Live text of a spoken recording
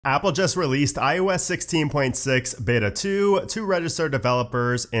Apple just released iOS 16.6 Beta 2 to registered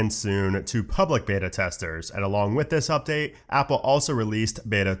developers and soon to public beta testers. And along with this update, Apple also released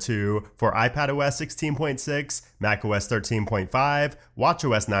Beta 2 for iPadOS 16.6, macOS 13.5,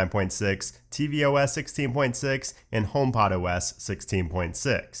 watchOS 9.6, tvOS 16.6, and HomePodOS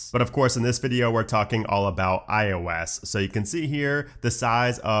 16.6. But of course, in this video, we're talking all about iOS. So you can see here, the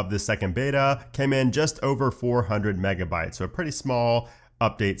size of the second beta came in just over 400 megabytes, so a pretty small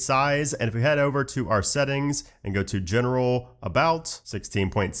update size. And if we head over to our settings and go to General About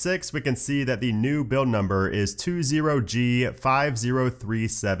 16.6, we can see that the new build number is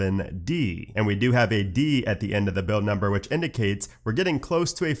 20G5037D. And we do have a D at the end of the build number, which indicates we're getting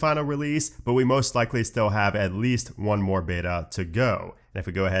close to a final release, but we most likely still have at least one more beta to go. And if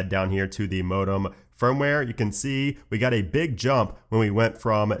we go ahead down here to the modem firmware, you can see we got a big jump when we went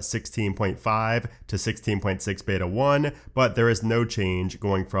from 16.5 to 16.6 beta 1, but there is no change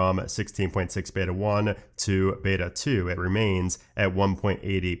going from 16.6 beta 1 to beta 2. It remains at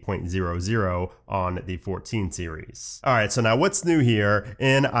 1.80.00 on the 14 series. All right, so now what's new here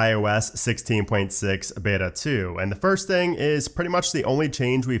in iOS 16.6 beta 2? And the first thing is pretty much the only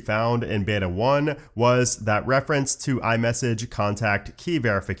change we found in beta 1 was that reference to iMessage contact key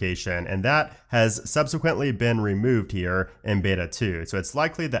verification, and that has subsequently been removed here in beta 2. So it's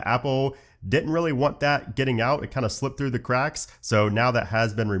likely that Apple didn't really want that getting out. It kind of slipped through the cracks. So now that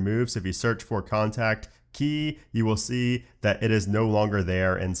has been removed. So if you search for contact key, you will see that it is no longer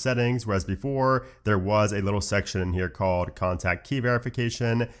there in settings, whereas before there was a little section in here called contact key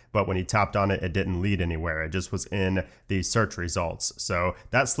verification, but when you tapped on it, it didn't lead anywhere. It just was in the search results. So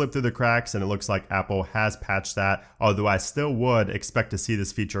that slipped through the cracks, and it looks like Apple has patched that, although I still would expect to see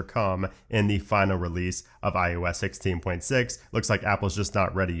this feature come in the final release of iOS 16.6. Looks like Apple's just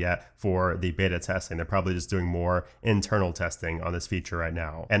not ready yet for the beta testing. They're probably just doing more internal testing on this feature right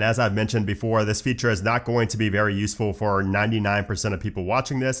now. And as I've mentioned before, this feature is not going to be very useful for 99% of people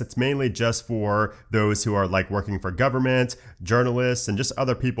watching this. It's mainly just for those who are like working for government, journalists, and just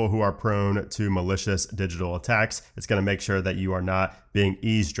other people who are prone to malicious digital attacks. It's going to make sure that you are not being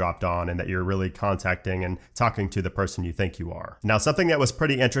eavesdropped on and that you're really contacting and talking to the person you think you are. Now, something that was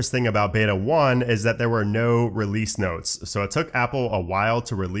pretty interesting about beta 1 is that there were no release notes. So it took Apple a while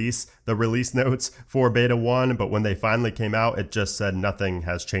to release the release notes for beta 1, but when they finally came out, it just said nothing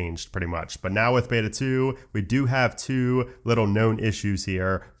has changed pretty much. But now with beta 2, we do have two little known issues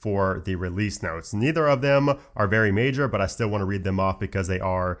here for the release notes. Neither of them are very major, but I still want to read them off because they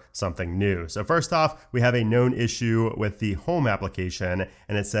are something new. So first off, we have a known issue with the Home application,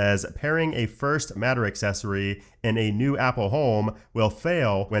 and it says pairing a first Matter accessory in a new Apple Home will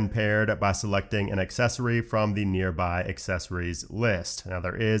fail when paired by selecting an accessory from the nearby accessories list. Now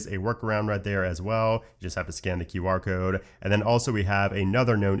there is a workaround right there as well. You just have to scan the QR code. And then also we have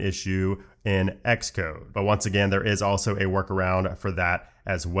another known issue in Xcode. But once again, there is also a workaround for that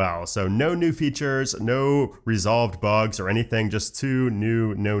as well. So no new features, no resolved bugs or anything, just two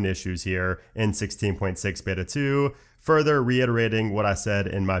new known issues here in 16.6 beta 2. Further reiterating what I said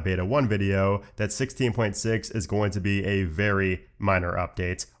in my beta 1 video, that 16.6 is going to be a very minor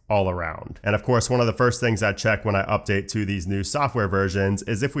update all around. And of course, one of the first things I check when I update to these new software versions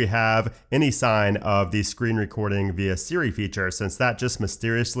is if we have any sign of the screen recording via Siri feature, since that just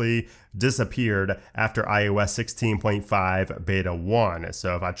mysteriously disappeared after iOS 16.5 beta 1.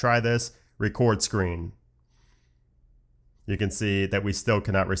 So if I try this, record screen, you can see that we still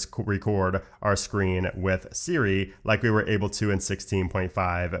cannot record our screen with Siri like we were able to in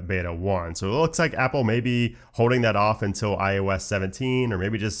 16.5 beta 1. So it looks like Apple may be holding that off until iOS 17, or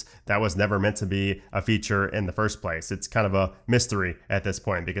maybe just that was never meant to be a feature in the first place. It's kind of a mystery at this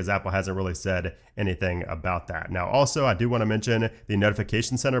point because Apple hasn't really said anything about that. Now, also, I do want to mention the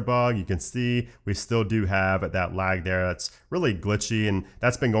notification center bug. You can see we still do have that lag there. That's really glitchy, and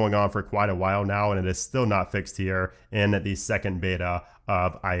that's been going on for quite a while now, and it is still not fixed here in the second beta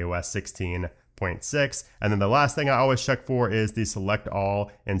of iOS 16.6. And then the last thing I always check for is the select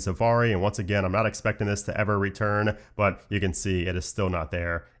all in Safari. And once again, I'm not expecting this to ever return, but you can see it is still not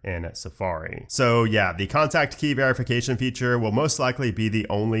there in Safari. So yeah, the contact key verification feature will most likely be the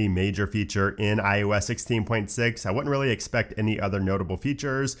only major feature in iOS 16.6. I wouldn't really expect any other notable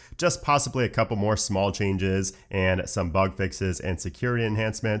features, just possibly a couple more small changes and some bug fixes and security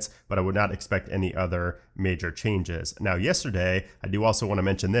enhancements, but I would not expect any other major changes. Now, yesterday, I do also want to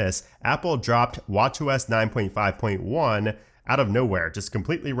mention this, Apple dropped watchOS 9.5.1 out of nowhere, just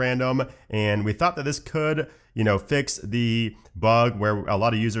completely random. And we thought that this could, fix the bug where a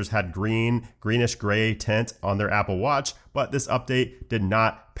lot of users had greenish gray tint on their Apple Watch, but this update did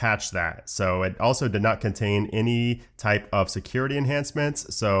not patch that. So it also did not contain any type of security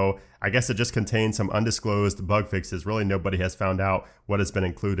enhancements. So I guess it just contains some undisclosed bug fixes. Really, nobody has found out what has been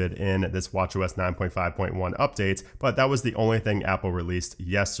included in this watchOS 9.5.1 update, but that was the only thing Apple released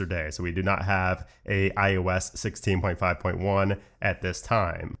yesterday. So we do not have a iOS 16.5.1 at this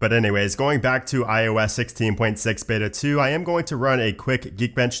time. But anyways, going back to iOS 16.6 beta 2, I am going to run a quick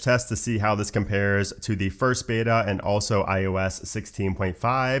Geekbench test to see how this compares to the first beta and also iOS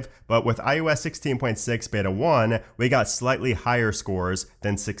 16.5. But with iOS 16.6 beta 1, we got slightly higher scores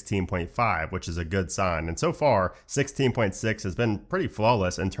than 16.5, which is a good sign. And so far, 16.6 has been pretty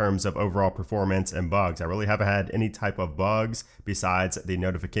flawless in terms of overall performance and bugs. I really haven't had any type of bugs besides the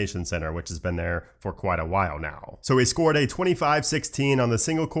notification center, which has been there for quite a while now. So we scored a 25-16 on the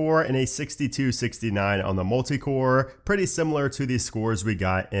single core and a 62-69 on the multi-core, pretty similar to the scores we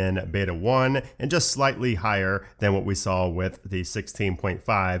got in beta 1 and just slightly higher than what we saw with the 16.5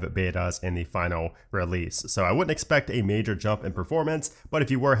 betas in the final release. So I wouldn't expect a major jump in performance, but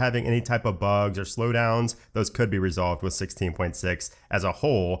if you were having any type of bugs or slowdowns, those could be resolved with 16.6 as a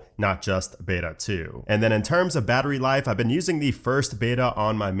whole, not just beta 2. And then in terms of battery life, I've been using the first beta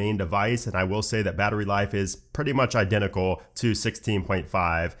on my main device, and I will say that battery life is pretty much identical to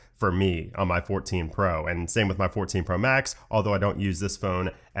 16.5 for me on my 14 Pro, and same with my 14 Pro Max, although I don't use this phone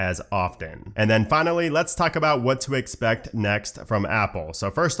as often. And then finally, let's talk about what to expect next from Apple.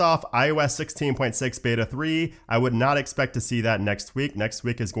 So first off, iOS 16.6 beta 3, I would not expect to see that next week. Next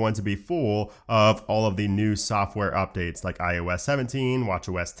week is going to be full of all of the new software updates like iOS 17,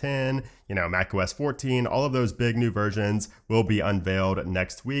 watchOS 10, macOS 14, all of those big new versions will be unveiled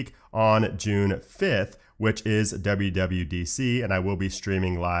next week on June 5th, which is WWDC, and I will be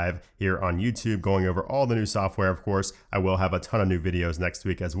streaming live here on YouTube going over all the new software. Of course, I will have a ton of new videos next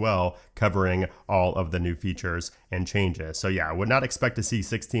week as well, covering all of the new features and changes. So yeah, I would not expect to see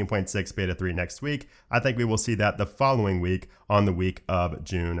 16.6 beta 3 next week. I think we will see that the following week on the week of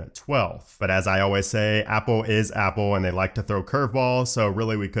June 12th. But as I always say, Apple is Apple and they like to throw curveballs, so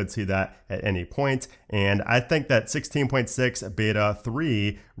really we could see that at any point. And I think that 16.6 beta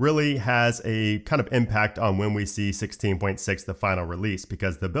 3 really has a kind of impact on when we see 16.6 the final release,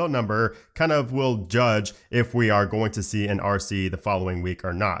 because the build number kind of will judge if we are going to see an RC the following week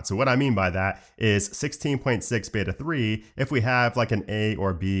or not. So what I mean by that is 16.6 beta 3, if we have like an A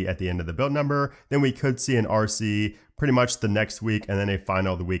or B at the end of the build number, then we could see an RC pretty much the next week and then a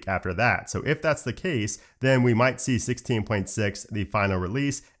final the week after that. So if that's the case, then we might see 16.6 the final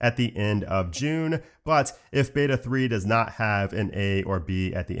release at the end of June. But if beta 3 does not have an A or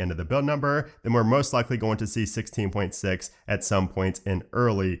B at the end of the build number, then we're most likely going to see 16.6 at some point in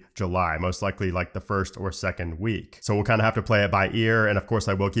early July, most likely like the first or second week. So we'll kind of have to play it by ear. And of course,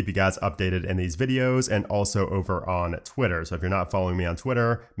 I will keep you guys updated in these videos and also over on Twitter. So if you're not following me on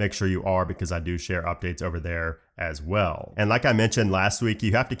Twitter, make sure you are, because I do share updates over there as well. And like I mentioned last week,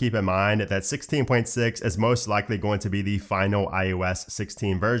 you have to keep in mind that 16.6 is most likely going to be the final iOS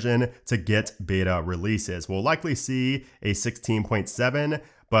 16 version to get beta releases. We'll likely see a 16.7,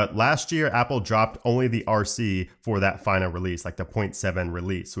 but last year, Apple dropped only the RC for that final release, like the 0.7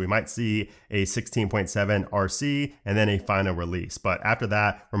 release. So we might see a 16.7 RC and then a final release. But after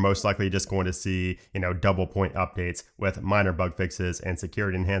that, we're most likely just going to see, double point updates with minor bug fixes and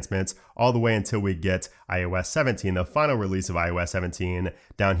security enhancements all the way until we get iOS 17, the final release of iOS 17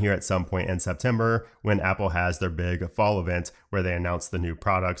 down here at some point in September, when Apple has their big fall event where they announce the new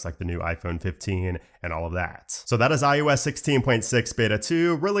products like the new iPhone 15 and all of that. So that is iOS 16.6 beta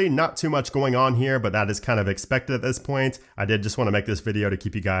 2. Really not too much going on here, but that is kind of expected at this point. I did just want to make this video to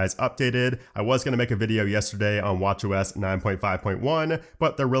keep you guys updated. I was going to make a video yesterday on watchOS 9.5.1,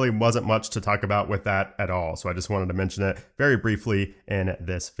 but there really wasn't much to talk about with that at all. So I just wanted to mention it very briefly in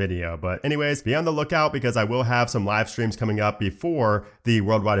this video. But anyways, be on the lookout, because I will have some live streams coming up before the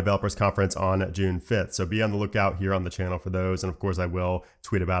Worldwide Developers Conference on June 5th. So be on the lookout here on the channel for those. And of course, I will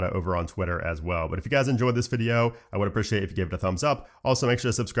tweet about it over on Twitter as well. But if you guys enjoyed this video, I would appreciate if you gave it a thumbs up. Also, make sure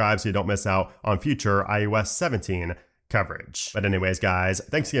to subscribe so you don't miss out on future iOS 17 coverage. But anyways, guys,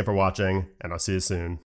 thanks again for watching, and I'll see you soon.